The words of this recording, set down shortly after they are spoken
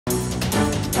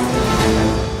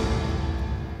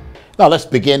Now let's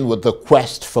begin with the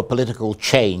quest for political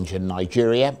change in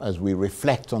Nigeria as we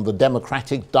reflect on the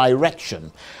democratic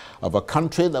direction of a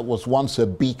country that was once a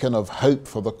beacon of hope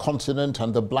for the continent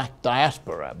and the black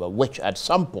diaspora, but which at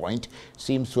some point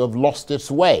seems to have lost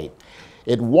its way.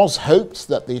 It was hoped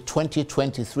that the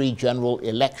 2023 general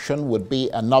election would be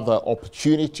another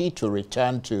opportunity to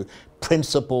return to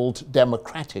principled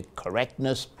democratic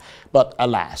correctness, but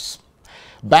alas.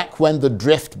 Back when the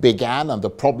drift began and the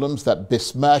problems that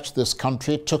besmirched this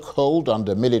country took hold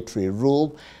under military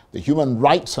rule, the human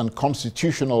rights and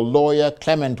constitutional lawyer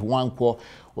Clement Nwankwo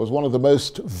was one of the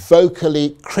most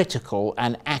vocally critical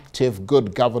and active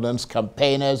good governance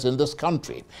campaigners in this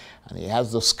country. And he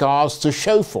has the scars to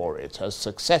show for it as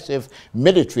successive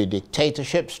military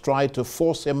dictatorships tried to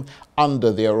force him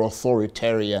under their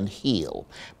authoritarian heel.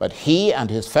 But he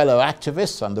and his fellow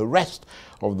activists and the rest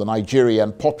of the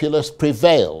Nigerian populace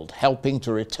prevailed, helping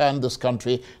to return this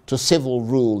country to civil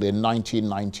rule in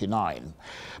 1999.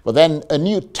 But then a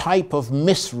new type of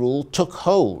misrule took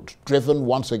hold, driven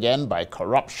once again by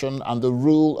corruption and the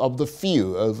rule of the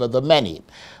few over the many,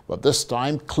 but this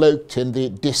time cloaked in the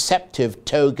deceptive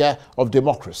toga of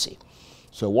democracy.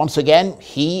 So once again,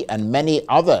 he and many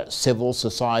other civil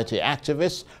society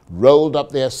activists rolled up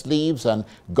their sleeves and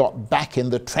got back in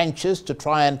the trenches to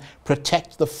try and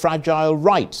protect the fragile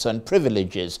rights and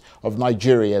privileges of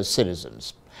Nigeria's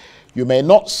citizens. You may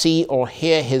not see or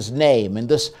hear his name in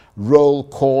this roll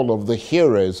call of the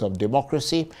heroes of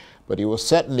democracy, but he was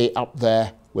certainly up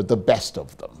there with the best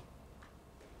of them.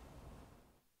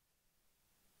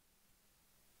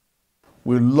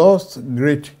 We lost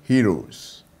great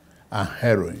heroes and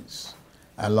heroines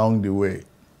along the way.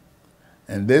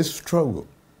 In this struggle,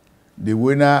 the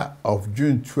winner of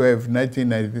June 12,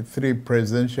 1993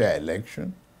 presidential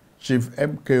election, Chief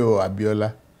MKO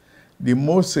Abiola, the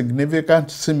most significant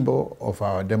symbol of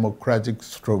our democratic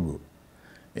struggle,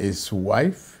 his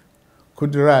wife,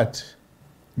 Kudirat,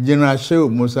 General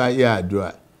Shehu Musa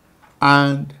Yar'Adua,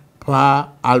 and Pa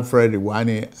Alfred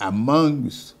Iwani,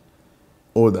 amongst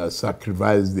others,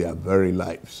 sacrificed their very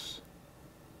lives.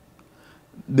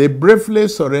 They bravely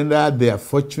surrendered their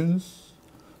fortunes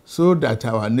so that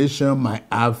our nation might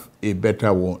have a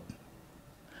better one.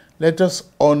 Let us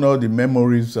honor the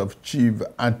memories of Chief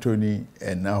Anthony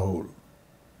Enahoro,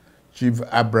 Chief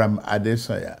Abraham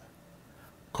Adesanya,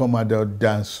 Commodore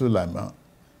Dan Sulaiman,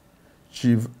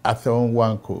 Chief Arthur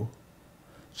Nwankwo,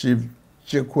 Chief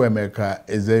Chukwuemeka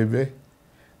Ezeibe,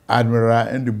 Admiral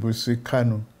Ndibusi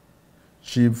Kanu,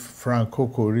 Chief Frank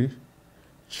Kokori,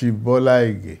 Chief Bola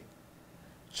Ige,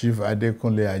 Chief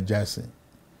Adekunle Ajasin,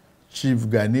 Chief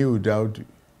Gani Udaudu,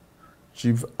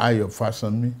 Chief Ayo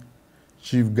Fasanmi,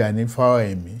 Chief Gani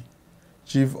Fawemi,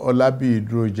 Chief Olabi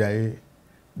Idrojaye,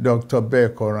 Dr.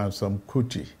 Beko Ransom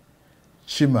Kuti,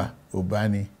 Chima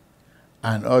Ubani,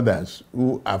 and others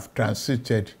who have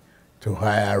transited to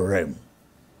higher realm.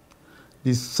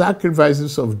 The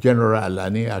sacrifices of General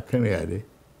Alani Akinriyade,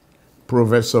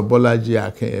 Professor Bolaji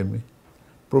Akinyemi,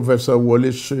 Professor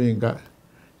Wole Soyinka,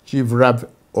 Chief Rab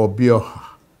Obioha,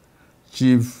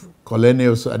 Chief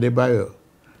Colonius Adebayo,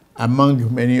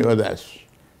 among many others,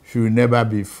 should never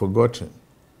be forgotten.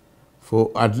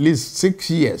 For at least 6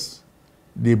 years,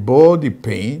 they bore the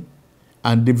pain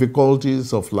and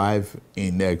difficulties of life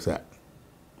in exile.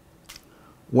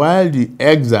 While the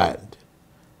exiled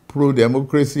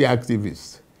pro-democracy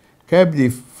activists kept the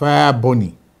fire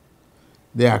burning,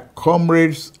 their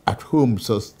comrades at home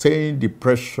sustained the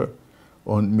pressure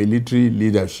on military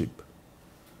leadership.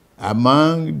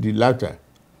 Among the latter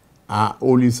are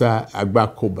Olisa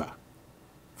Agbakoba,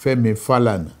 Femi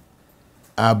Falana,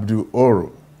 Abdul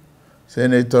Oro,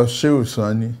 Senator Shehu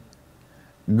Sani,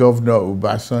 Governor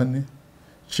Ubasani,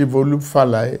 Chief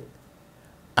Olufalaye,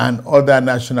 and other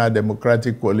National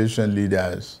Democratic Coalition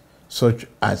leaders such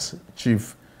as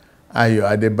Chief Ayo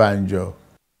Adebanjo.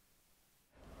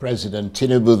 President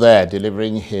Tinubu there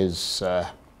delivering his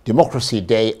Democracy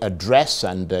Day address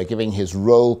and giving his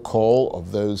roll call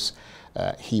of those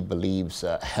he believes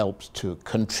helped to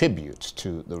contribute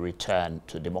to the return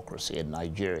to democracy in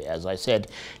Nigeria. As I said,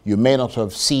 you may not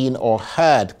have seen or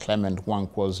heard Clement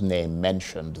Nwankwo's name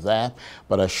mentioned there,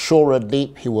 but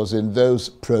assuredly he was in those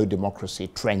pro-democracy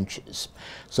trenches.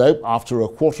 So after a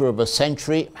quarter of a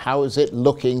century, how is it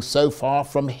looking so far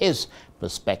from his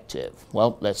perspective?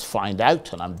 Well, let's find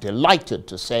out, and I'm delighted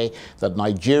to say that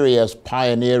Nigeria's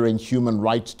pioneering human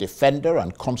rights defender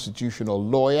and constitutional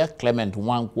lawyer, Clement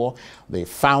Nwankwo, the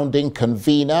founding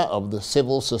convener of the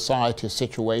Civil Society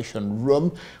Situation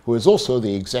Room, who is also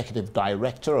the executive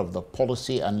director of the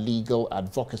Policy and Legal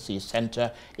Advocacy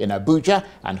Center in Abuja,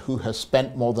 and who has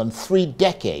spent more than 3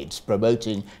 decades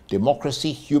promoting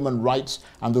democracy, human rights,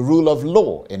 and the rule of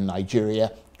law in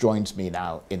Nigeria, joins me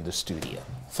now in the studio.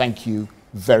 Thank you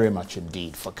very much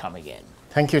indeed for coming in.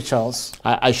 Thank you, Charles.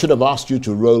 I should have asked you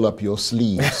to roll up your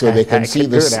sleeves so they can see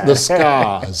the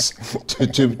scars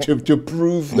to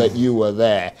prove that you were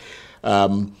there.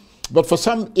 But for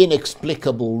some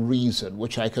inexplicable reason,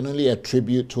 which I can only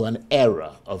attribute to an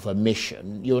error of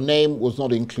omission, your name was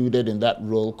not included in that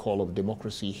roll call of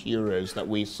democracy heroes that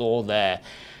we saw there,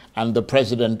 and the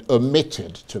president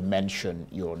omitted to mention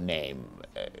your name.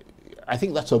 I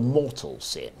think that's a mortal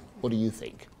sin. What do you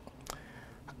think?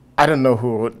 I don't know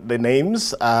who wrote the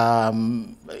names. There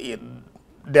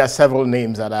are several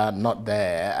names that are not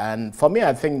there. And for me,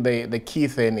 I think the key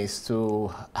thing is to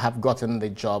have gotten the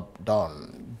job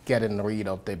done, getting rid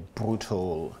of the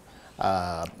brutal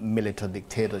military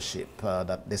dictatorship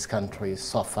that this country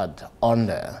suffered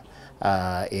under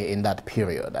in that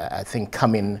period. I think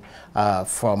coming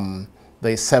from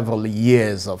the several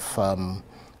years of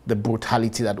the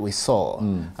brutality that we saw,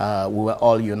 we were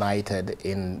all united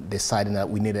in deciding that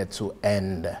we needed to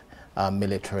end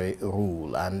military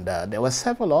rule. And there were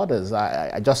several others.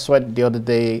 I just read the other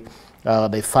day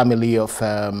the family of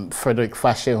Frederick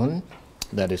Fashehun.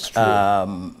 That is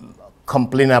true.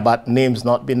 Complaining about names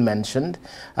not being mentioned.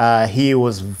 He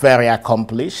was very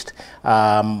accomplished.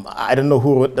 I don't know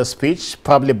who wrote the speech,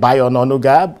 probably Bayo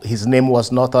Onuga. His name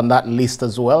was not on that list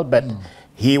as well, but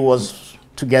he was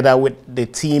together with the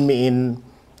team in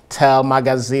Tell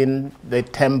Magazine, the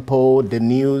Tempo, the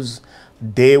News.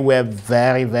 They were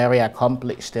very, very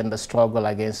accomplished in the struggle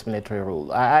against military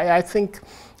rule. I think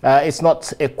it's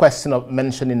not a question of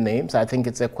mentioning names. I think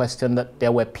it's a question that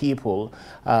there were people,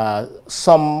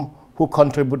 some who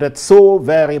contributed so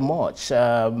very much,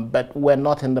 but were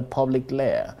not in the public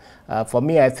layer. For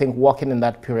me, I think working in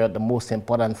that period, the most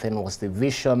important thing was the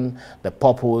vision, the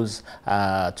purpose,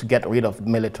 to get rid of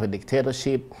military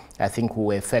dictatorship. I think we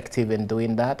were effective in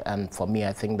doing that, and for me,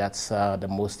 I think that's the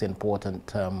most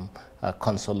important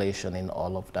consolation in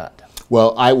all of that.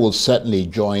 Well, I will certainly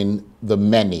join the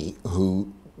many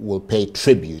who will pay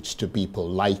tribute to people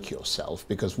like yourself,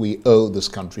 because we owe this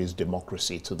country's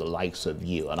democracy to the likes of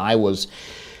you. And I was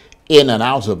in and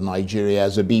out of Nigeria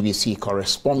as a BBC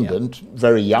correspondent,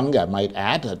 very young, I might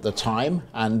add, at the time.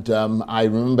 And I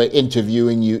remember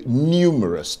interviewing you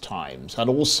numerous times. And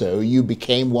also, you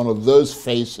became one of those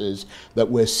faces that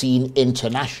were seen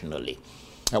internationally.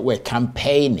 We're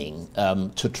campaigning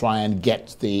to try and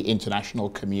get the international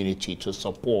community to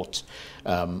support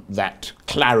that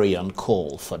clarion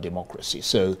call for democracy.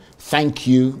 So thank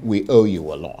you. We owe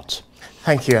you a lot.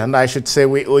 Thank you. And I should say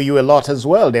we owe you a lot as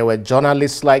well. There were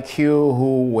journalists like you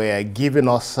who were giving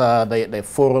us the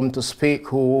forum to speak,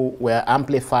 who were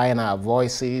amplifying our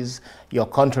voices. Your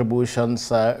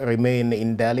contributions remain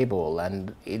indelible,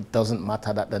 and it doesn't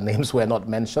matter that the names were not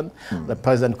mentioned. The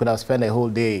president could have spent a whole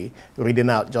day reading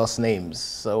out just names.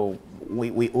 So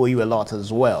we owe you a lot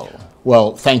as well.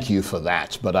 Well, thank you for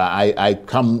that, but I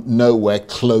come nowhere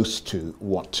close to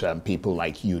what people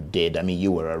like you did. I mean,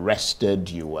 you were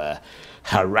arrested, you were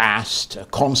harassed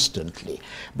constantly.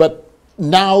 But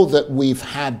now that we've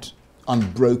had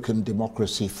unbroken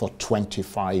democracy for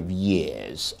 25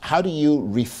 years, how do you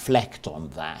reflect on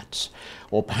that?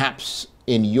 Or perhaps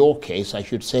in your case, I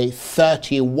should say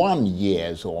 31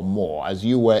 years or more, as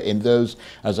you were in those,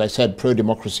 as I said,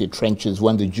 pro-democracy trenches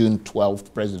when the June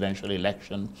 12th presidential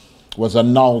election was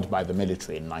annulled by the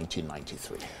military in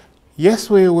 1993. Yes,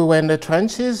 we were in the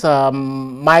trenches.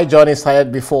 My journey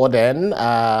started before then.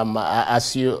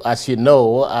 As you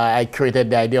know, I created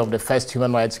the idea of the first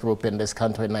human rights group in this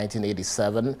country in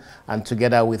 1987, and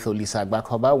together with Olisa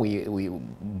Agbakoba, we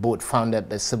both founded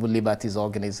the Civil Liberties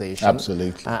Organization.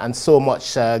 Absolutely. And so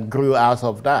much grew out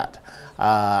of that.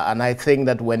 And I think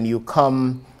that when you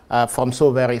come from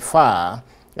so very far,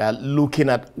 looking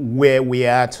at where we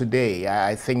are today,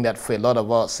 I think that for a lot of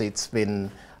us, it's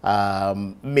been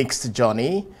mixed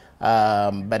journey,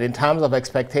 but in terms of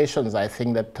expectations, I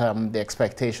think that the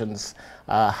expectations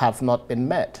have not been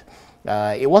met.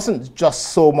 It wasn't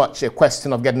just so much a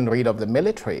question of getting rid of the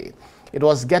military. It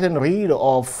was getting rid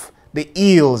of the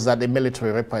ills that the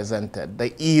military represented,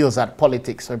 the ills that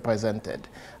politics represented.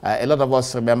 A lot of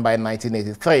us remember in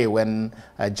 1983 when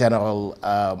General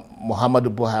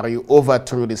Muhammadu Buhari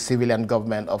overthrew the civilian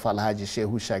government of Alhaji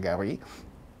Shehu Shagari,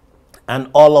 and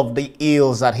all of the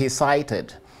ills that he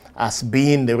cited as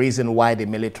being the reason why the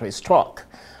military struck.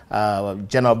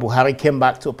 General Buhari came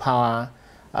back to power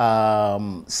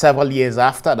several years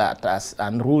after that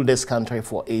and ruled this country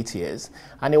for 8 years.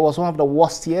 And it was one of the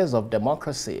worst years of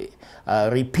democracy,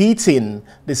 repeating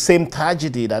the same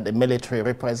tragedy that the military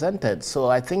represented. So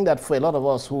I think that for a lot of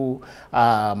us who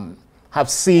have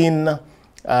seen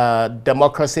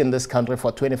democracy in this country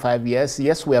for 25 years,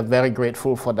 yes, we are very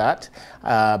grateful for that.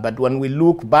 But when we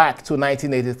look back to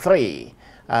 1983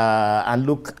 and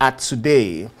look at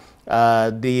today,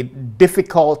 the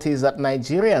difficulties that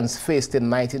Nigerians faced in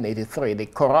 1983, the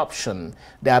corruption,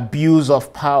 the abuse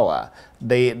of power,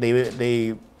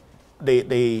 the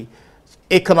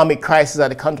economic crisis that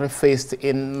the country faced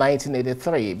in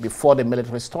 1983 before the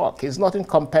military struck is nothing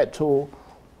compared to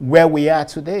where we are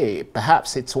today.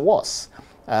 Perhaps it's worse.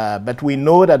 But we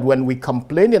know that when we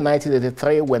complained in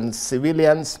 1983, when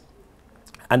civilians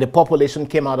and the population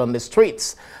came out on the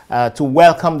streets to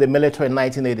welcome the military in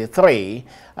 1983,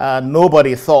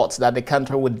 nobody thought that the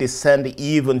country would descend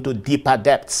even to deeper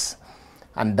depths.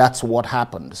 And that's what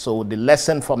happened. So the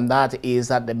lesson from that is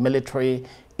that the military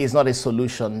is not a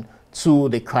solution to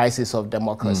the crisis of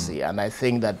democracy. And I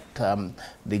think that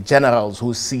the generals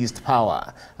who seized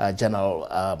power, General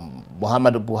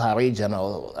Muhammadu Buhari,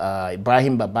 General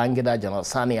Ibrahim Babangida, General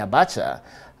Sani Abacha,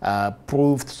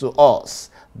 proved to us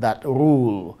that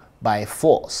rule by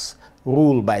force,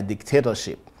 rule by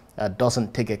dictatorship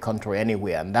doesn't take a country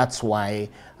anywhere. And that's why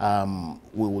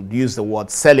we would use the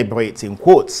word celebrate in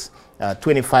quotes,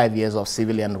 25 years of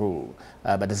civilian rule.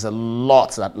 But there's a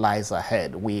lot that lies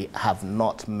ahead. We have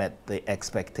not met the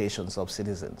expectations of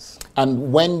citizens.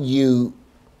 And when you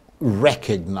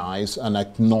recognize and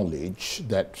acknowledge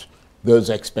that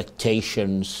those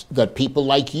expectations that people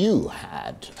like you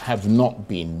had have not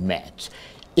been met,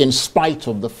 in spite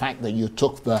of the fact that you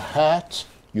took the hurt,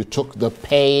 you took the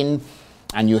pain,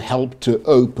 and you helped to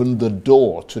open the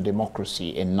door to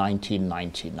democracy in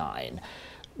 1999.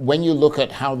 When you look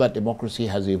at how that democracy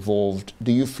has evolved,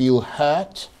 do you feel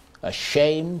hurt,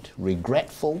 ashamed,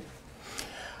 regretful?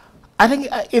 I think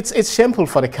it's shameful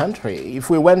for the country. If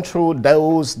we went through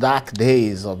those dark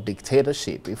days of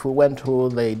dictatorship, if we went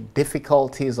through the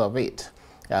difficulties of it,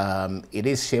 it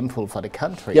is shameful for the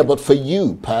country. Yeah, but for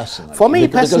you personally. For me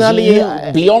personally,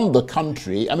 beyond the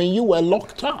country, I mean, you were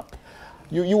locked up.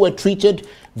 You were treated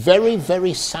very,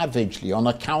 very savagely on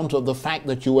account of the fact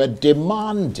that you were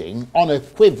demanding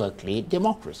unequivocally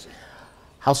democracy.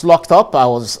 I was locked up. I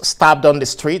was stabbed on the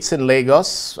streets in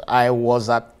Lagos. I was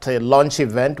at a lunch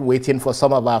event waiting for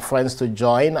some of our friends to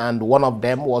join, and one of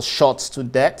them was shot to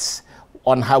death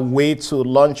on her way to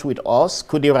lunch with us,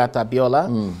 Kudirat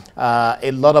Abiola.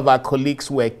 A lot of our colleagues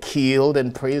were killed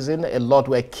in prison. A lot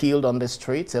were killed on the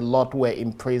streets. A lot were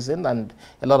imprisoned, and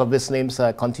a lot of these names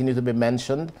continue to be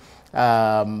mentioned.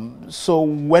 So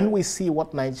when we see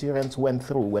what Nigerians went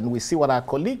through, when we see what our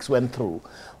colleagues went through,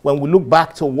 when we look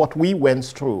back to what we went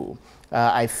through,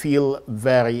 I feel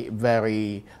very,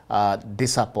 very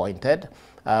disappointed.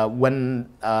 When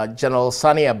General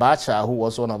Sani Abacha, who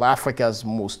was one of Africa's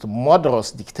most murderous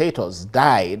dictators,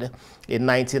 died in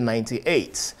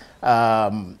 1998,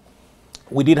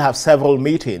 we did have several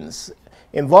meetings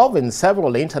involving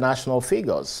several international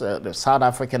figures, the South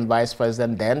African Vice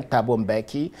President then, Thabo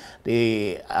Mbeki,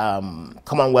 the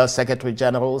Commonwealth Secretary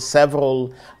General,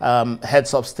 several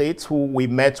heads of states who we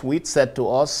met with said to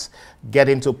us, get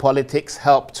into politics,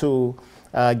 help to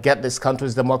get this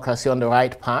country's democracy on the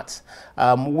right path.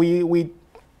 We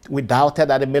doubted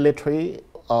that the military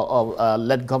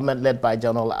government led by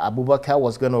General Abubakar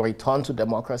was going to return to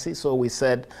democracy. So we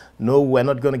said, no, we're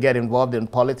not going to get involved in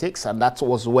politics. And that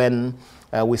was when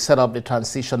we set up the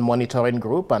Transition Monitoring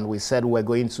Group, and we said we're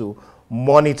going to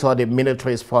monitor the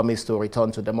military's promise to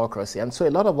return to democracy. And so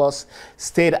a lot of us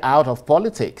stayed out of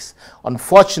politics.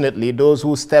 Unfortunately, those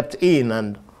who stepped in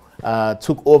and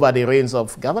took over the reins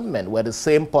of government were the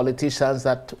same politicians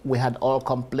that we had all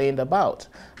complained about.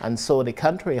 And so the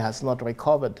country has not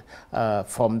recovered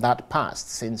from that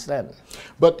past since then.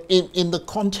 But in the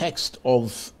context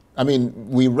of, I mean,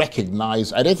 we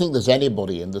recognize, I don't think there's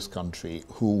anybody in this country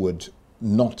who would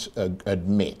not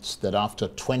admit that after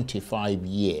 25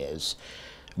 years,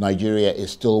 Nigeria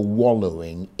is still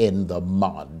wallowing in the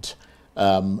mud.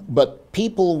 But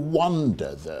people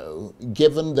wonder, though,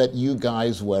 given that you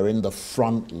guys were in the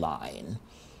front line,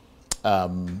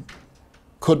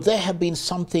 Could there have been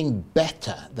something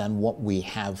better than what we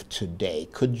have today?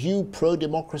 Could you,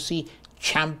 pro-democracy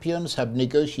champions, have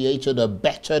negotiated a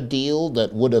better deal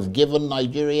that would have given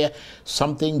Nigeria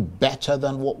something better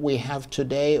than what we have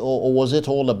today? Or was it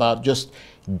all about just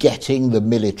getting the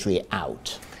military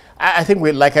out? I think,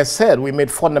 like I said, we made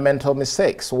fundamental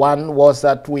mistakes. One was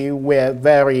that we were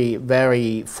very,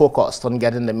 very focused on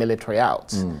getting the military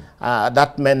out.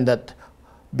 That meant that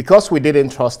because we didn't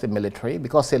trust the military,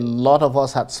 because a lot of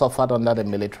us had suffered under the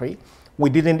military, we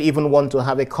didn't even want to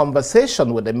have a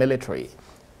conversation with the military.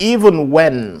 Even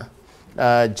when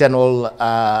General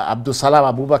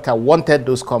Abdulsalam Abubakar wanted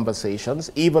those conversations,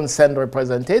 even send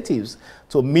representatives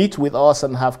to meet with us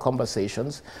and have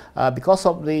conversations, because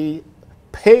of the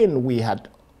pain we had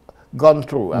gone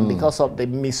through and because of the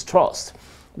mistrust,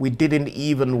 we didn't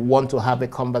even want to have a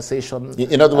conversation.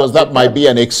 In other words, that might be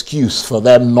an excuse for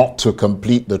them not to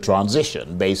complete the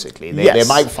transition, basically. They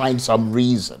might find some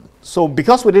reason. So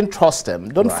because we didn't trust them,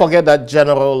 don't forget that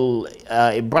General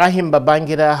Ibrahim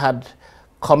Babangida had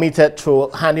committed to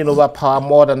handing over power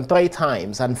more than 3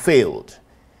 times and failed.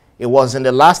 It was in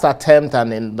the last attempt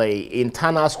and in the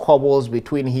internal squabbles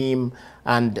between him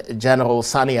and General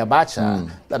Sani Abacha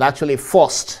that actually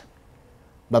forced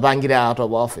Babangida out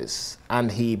of office. And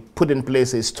he put in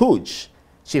place a stooge,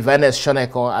 Chief Ernest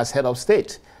Shoneko, as head of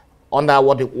state under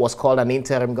what it was called an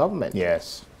interim government.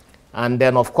 Yes. And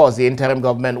then, of course, the interim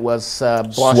government was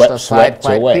brushed aside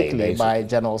quite quickly by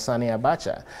General Sani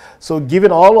Abacha. So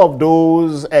given all of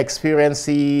those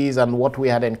experiences and what we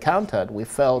had encountered, we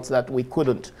felt that we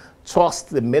couldn't trust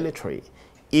the military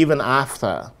even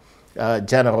after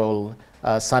General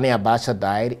Sani Abacha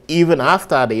died, even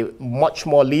after the much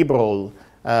more liberal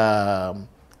General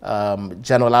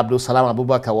Abdulsalam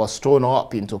Abubakar was thrown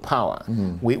up into power.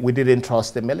 We didn't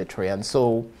trust the military. And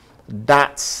so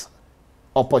that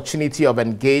opportunity of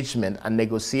engagement and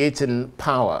negotiating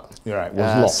power was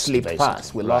lost, slipped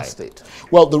past. We lost it.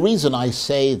 Well, the reason I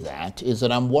say that is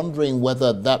that I'm wondering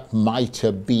whether that might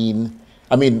have been,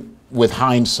 I mean, with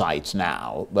hindsight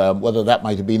now, whether that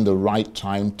might have been the right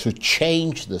time to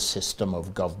change the system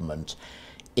of government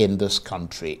in this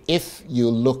country. If you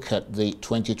look at the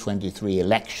 2023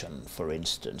 election, for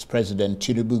instance, President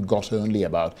Tinubu got only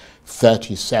about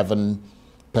 37%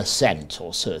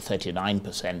 or so,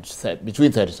 39%,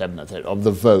 between 37 and 30 of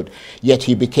the vote, yet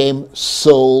he became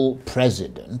sole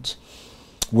president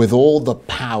with all the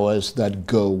powers that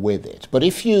go with it. But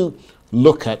if you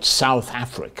look at South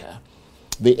Africa,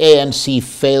 the ANC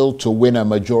failed to win a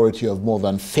majority of more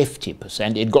than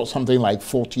 50%. It got something like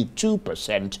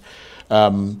 42%,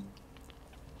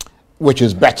 which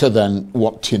is better than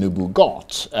what Tinubu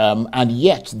got. And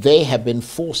yet they have been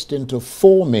forced into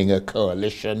forming a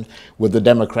coalition with the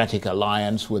Democratic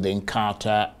Alliance, with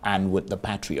Inkatha, and with the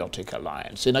Patriotic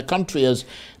Alliance. In a country as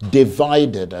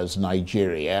divided as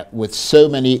Nigeria, with so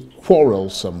many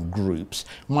quarrelsome groups,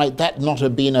 might that not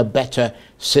have been a better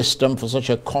system for such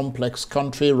a complex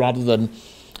country, rather than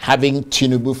having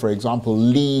Tinubu, for example,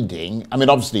 leading? I mean,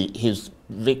 obviously, he's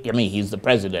the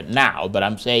president now, but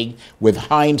I'm saying with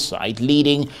hindsight,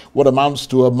 leading what amounts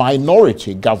to a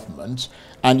minority government,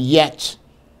 and yet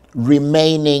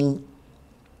remaining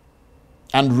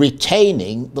and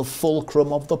retaining the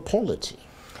fulcrum of the polity.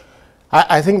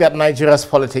 I think that Nigeria's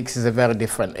politics is a very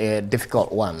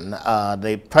difficult one.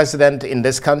 The president in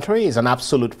this country is an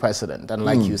absolute president, and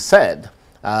like you said,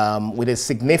 with a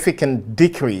significant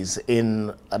decrease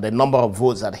in the number of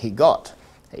votes that he got,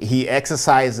 he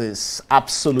exercises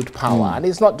absolute power. And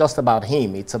it's not just about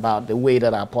him, it's about the way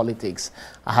that our politics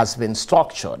has been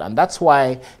structured. And that's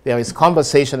why there is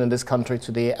conversation in this country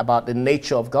today about the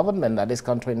nature of government that this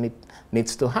country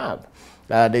needs to have.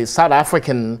 The South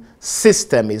African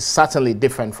system is certainly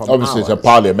different from ours. Obviously, it's a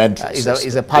parliamentary system.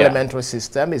 It's a parliamentary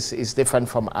system. It's different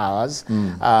from ours.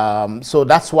 So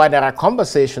that's why there are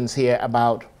conversations here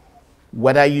about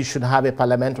whether you should have a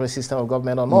parliamentary system of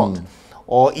government or not.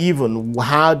 Or even,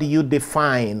 how do you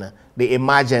define the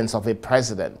emergence of a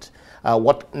president?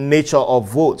 What nature of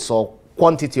votes or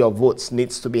quantity of votes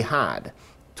needs to be had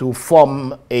to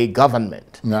form a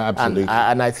government? No, absolutely.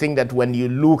 And I think that when you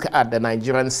look at the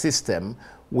Nigerian system,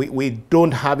 we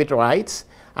don't have it right.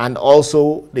 And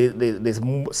also,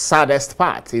 the saddest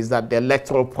part is that the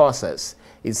electoral process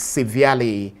is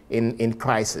severely in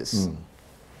crisis.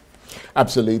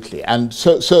 Absolutely. And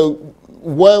so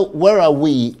where are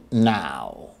we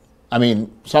now? I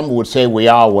mean, some would say we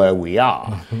are where we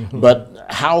are, but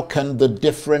how can the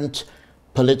different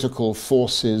political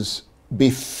forces be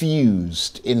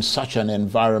fused in such an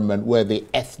environment where the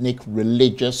ethnic,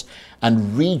 religious,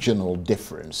 and regional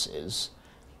differences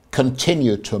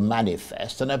continue to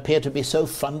manifest and appear to be so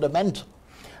fundamental?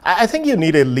 I think you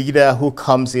need a leader who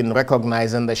comes in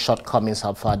recognizing the shortcomings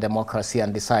of our democracy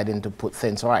and deciding to put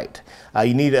things right.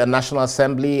 You need a National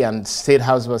Assembly and State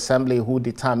House of Assembly who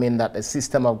determine that the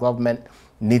system of government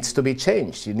needs to be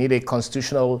changed. You need a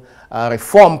constitutional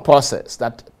reform process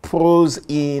that throws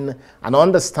in an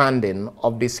understanding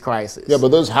of this crisis. Yeah, but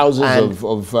those houses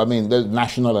I mean, the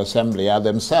National Assembly are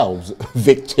themselves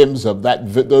victims of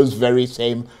those very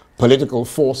same political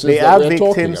forces. They are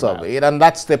victims of it, and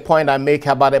that's the point I make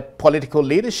about a political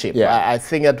leadership. Yeah. I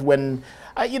think that when,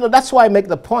 you know, that's why I make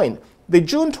the point. The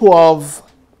June 12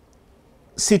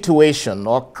 situation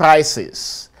or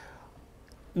crisis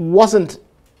wasn't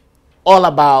all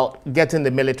about getting the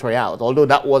military out, although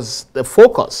that was the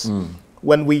focus.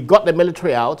 When we got the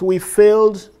military out, we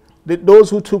failed, those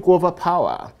who took over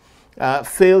power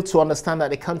failed to understand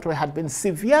that the country had been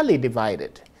severely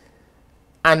divided.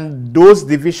 And those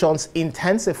divisions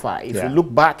intensify. If you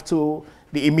look back to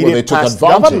the immediate past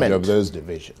government. They took advantage of those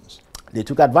divisions. They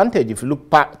took advantage. If you look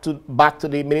back to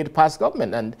the immediate past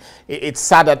government, and it's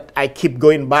sad that I keep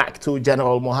going back to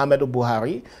General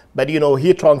Buhari, but you know,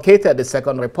 he truncated the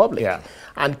Second Republic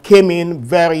and came in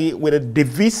with a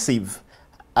divisive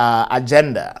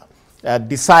agenda,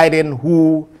 deciding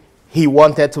who he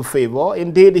wanted to favor.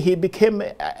 Indeed, he became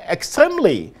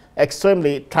extremely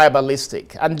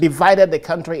tribalistic and divided the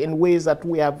country in ways that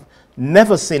we have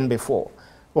never seen before,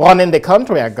 running the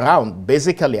country aground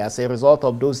basically as a result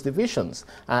of those divisions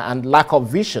and lack of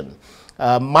vision.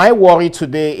 My worry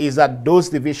today is that those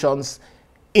divisions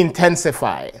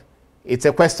intensify. It's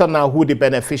a question now who the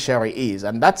beneficiary is,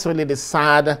 and that's really the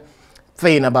sad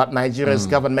thing about Nigeria's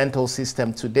governmental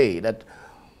system today, that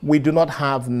we do not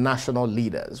have national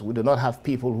leaders. We do not have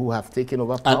people who have taken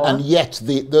over power. And yet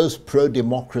those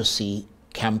pro-democracy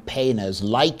campaigners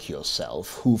like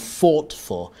yourself who fought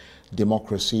for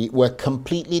democracy were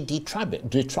completely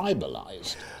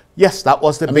detribalized. Yes, that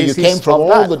was the basis. You came from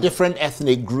all the different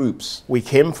ethnic groups. We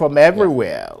came from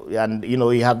everywhere. And, you know,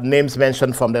 you have names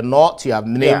mentioned from the north. You have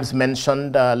names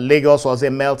mentioned. Lagos was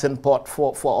a melting pot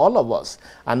for all of us.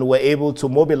 And were able to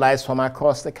mobilize from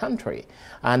across the country.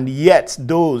 And yet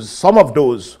some of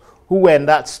those who were in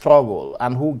that struggle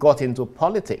and who got into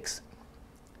politics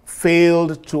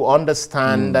failed to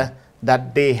understand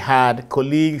that they had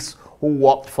colleagues who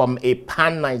worked from a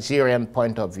pan-Nigerian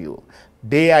point of view.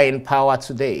 They are in power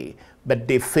today, but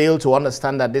they fail to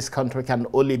understand that this country can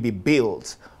only be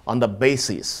built on the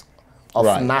basis of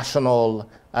national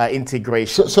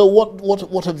integration. So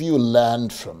what have you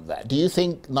learned from that? Do you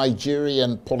think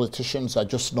Nigerian politicians are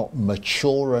just not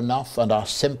mature enough and are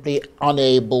simply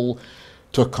unable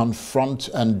to confront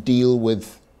and deal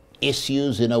with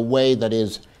issues in a way that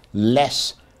is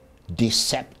less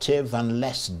deceptive and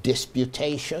less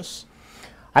disputatious?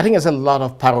 I think there's a lot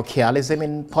of parochialism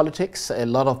in politics, a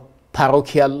lot of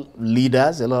parochial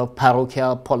leaders, a lot of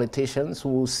parochial politicians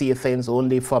who see things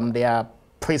only from their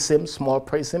prism, small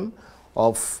prism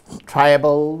of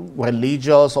tribal,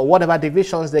 religious, or whatever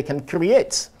divisions they can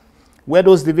create. Where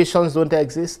those divisions don't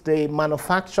exist, they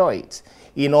manufacture it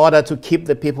in order to keep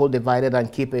the people divided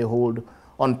and keep a hold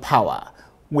on power.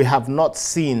 We have not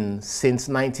seen since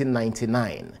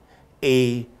 1999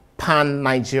 a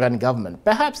pan-Nigerian government.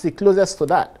 Perhaps the closest to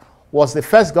that was the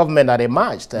first government that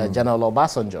emerged, General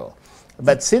Obasanjo.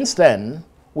 But since then,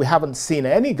 we haven't seen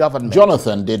any government.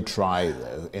 Jonathan did try,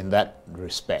 though, in that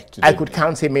respect. I could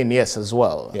count him in, yes, as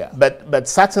well. Yeah. But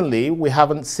certainly, we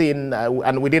haven't seen,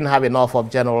 and we didn't have enough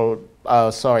of President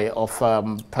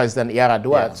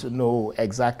Yaradua to know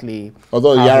exactly.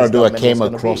 Although Yaradua came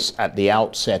across at the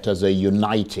outset as a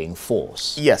uniting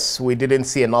force. Yes, we didn't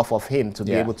see enough of him to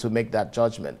be able to make that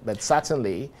judgment. But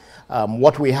certainly,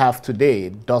 what we have today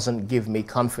doesn't give me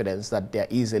confidence that there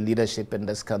is a leadership in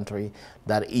this country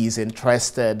that is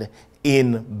interested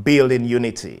in building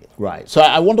unity. Right. So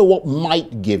I wonder what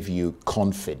might give you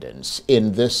confidence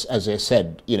in this, as I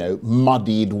said, you know,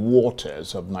 muddied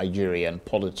waters of Nigerian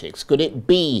politics. Could it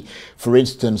be, for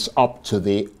instance, up to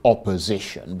the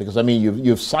opposition? Because, I mean,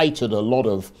 you've cited a lot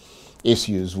of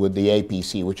issues with the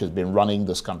APC, which has been running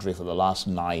this country for the last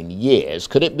 9 years.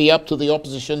 Could it be up to the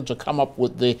opposition to come up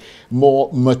with the more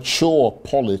mature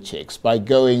politics by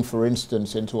going, for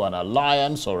instance, into an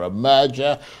alliance or a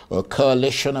merger or a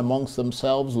coalition amongst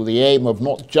themselves with the aim of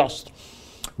not just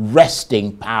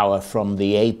wresting power from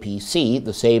the APC,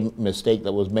 the same mistake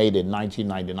that was made in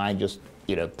 1999, just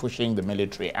pushing the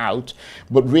military out,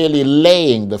 but really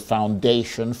laying the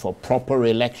foundation for proper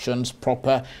elections,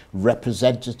 proper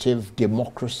representative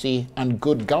democracy, and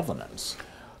good governance?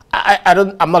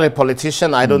 I'm not a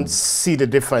politician. I don't see the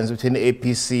difference between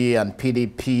APC and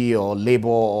PDP or Labour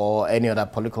or any other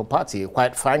political party.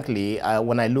 Quite frankly,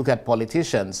 when I look at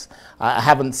politicians, I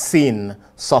haven't seen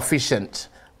sufficient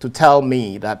to tell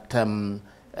me that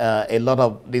a lot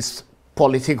of these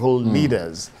political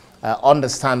leaders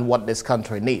understand what this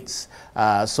country needs.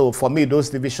 So for me, those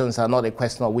divisions are not a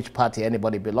question of which party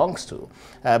anybody belongs to.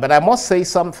 But I must say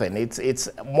something. It's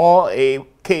more a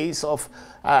case of,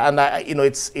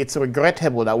 it's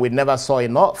regrettable that we never saw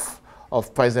enough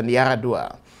of President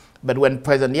Yar'Adua. But when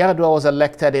President Yar'Adua was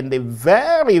elected in the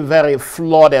very, very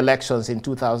flawed elections in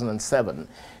 2007,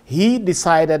 he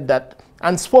decided that,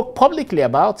 and spoke publicly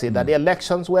about it, that the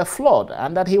elections were flawed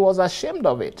and that he was ashamed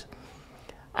of it.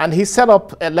 And he set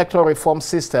up electoral reform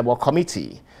system or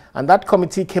committee, and that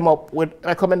committee came up with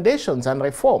recommendations and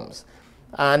reforms.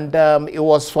 And it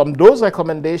was from those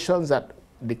recommendations that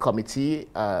the committee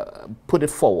put it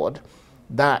forward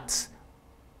that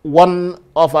one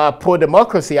of our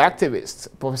pro-democracy activists,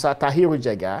 Professor Tahiru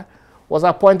Jega, was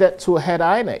appointed to head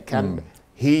INEC, and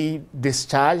he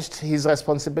discharged his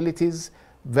responsibilities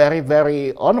very,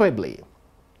 very honorably.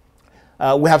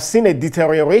 We have seen a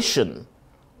deterioration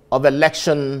of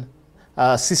election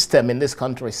system in this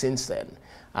country since then.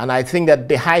 And I think that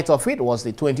the height of it was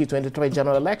the 2023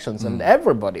 general elections. And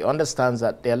everybody understands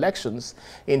that the elections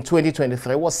in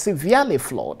 2023 was severely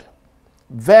flawed,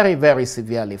 very, very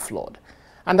severely flawed.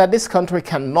 And that this country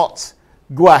cannot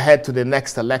go ahead to the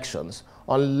next elections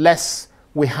unless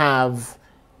we have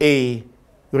a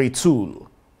retool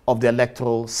of the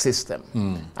electoral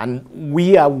system. And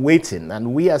we are waiting,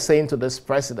 and we are saying to this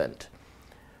president,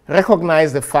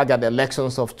 recognize the fact that the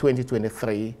elections of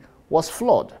 2023 was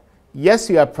flawed. Yes,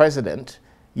 you are president.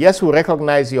 Yes, we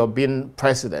recognize you're being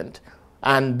president.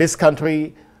 And this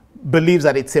country believes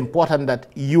that it's important that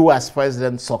you as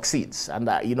president succeeds. And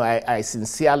I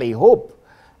sincerely hope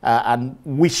and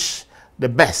wish the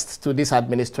best to this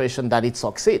administration that it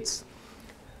succeeds.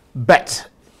 But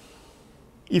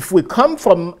if we come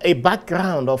from a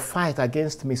background of fight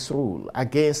against misrule,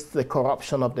 against the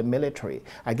corruption of the military,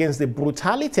 against the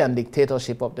brutality and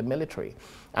dictatorship of the military,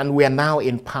 and we are now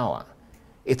in power,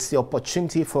 it's the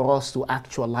opportunity for us to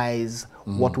actualize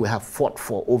what we have fought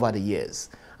for over the years.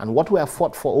 And what we have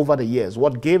fought for over the years,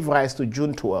 what gave rise to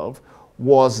June 12,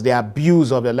 was the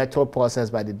abuse of the electoral process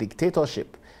by the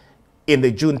dictatorship in the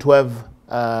June 12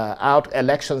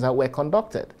 elections that were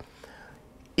conducted.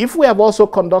 If we have also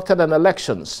conducted an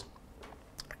elections,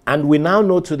 and we now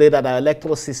know today that our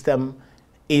electoral system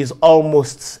is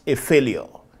almost a failure,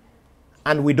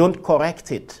 and we don't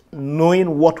correct it,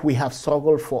 knowing what we have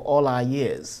struggled for all our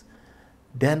years,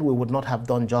 then we would not have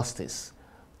done justice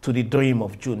to the dream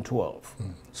of June 12.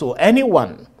 So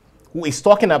anyone who is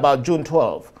talking about June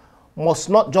 12 must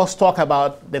not just talk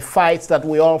about the fights that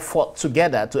we all fought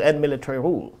together to end military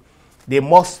rule. They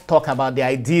must talk about the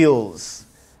ideals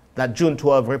that June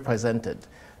 12 represented.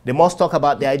 They must talk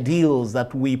about the ideals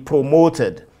that we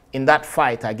promoted in that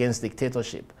fight against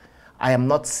dictatorship. I am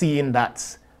not seeing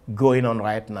that going on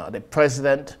right now. The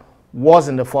president was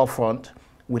in the forefront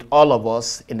with all of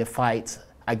us in the fight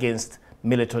against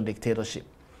military dictatorship.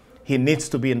 He needs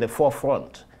to be in the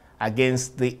forefront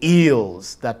against the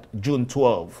ills that June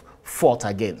 12 fought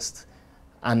against.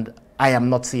 And I am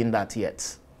not seeing that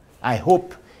yet. I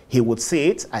hope he would see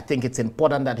it. I think it's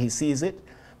important that he sees it.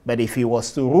 But if he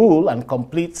was to rule and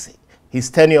complete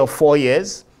his tenure of 4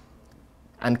 years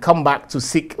and come back to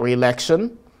seek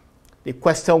re-election, the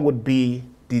question would be,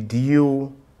 did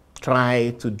you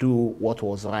try to do what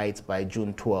was right by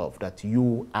June 12 that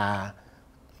you are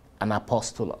an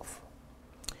apostle of?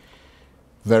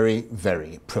 Very,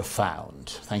 very profound.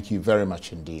 Thank you very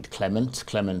much indeed, Clement.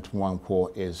 Clement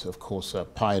Nwankwo is, of course, a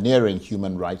pioneering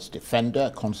human rights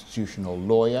defender, constitutional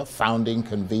lawyer, founding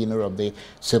convener of the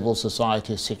Civil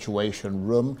Society Situation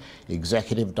Room,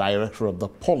 executive director of the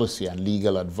Policy and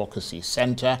Legal Advocacy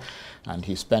Center, and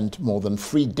he spent more than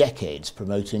 3 decades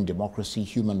promoting democracy,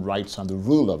 human rights, and the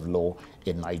rule of law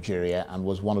in Nigeria, and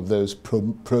was one of those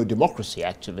pro-democracy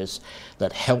activists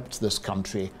that helped this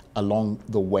country along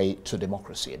the way to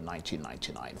democracy in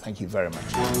 1999. Thank you very much.